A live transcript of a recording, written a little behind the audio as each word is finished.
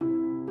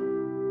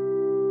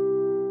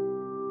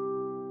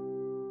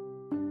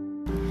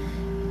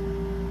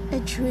A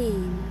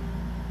Dream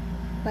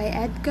by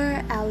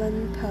Edgar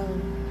Allan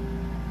Poe.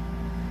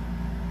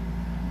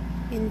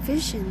 In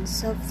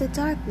visions of the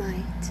dark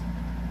night,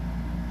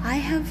 I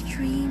have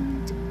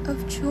dreamed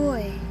of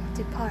joy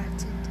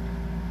departed,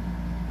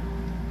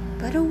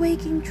 but a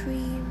waking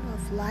dream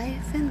of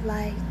life and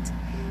light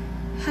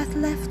hath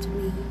left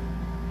me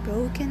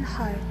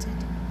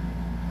broken-hearted.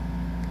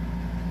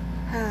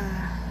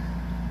 Ah,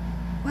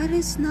 what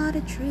is not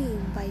a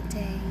dream by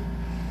day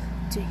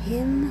to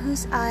him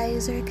whose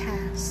eyes are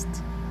cast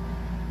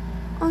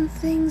on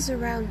things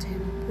around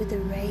him with a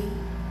ray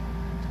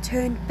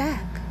turned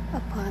back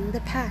upon the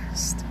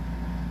past?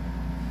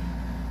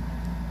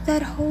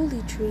 That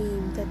holy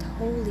dream,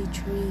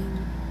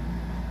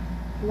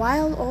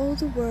 while all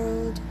the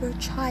world were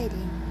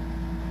chiding,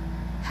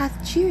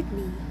 hath cheered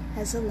me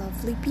as a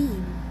lovely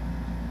beam,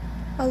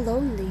 a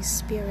lonely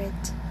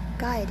spirit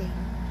guiding.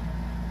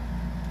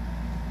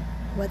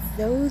 What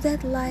though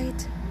that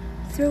light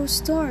through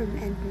storm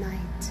and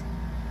night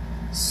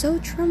so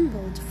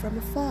trembled from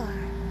afar?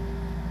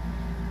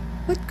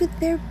 What could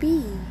there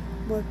be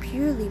more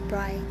purely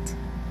bright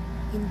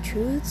in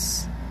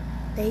truth's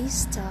day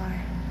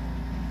star?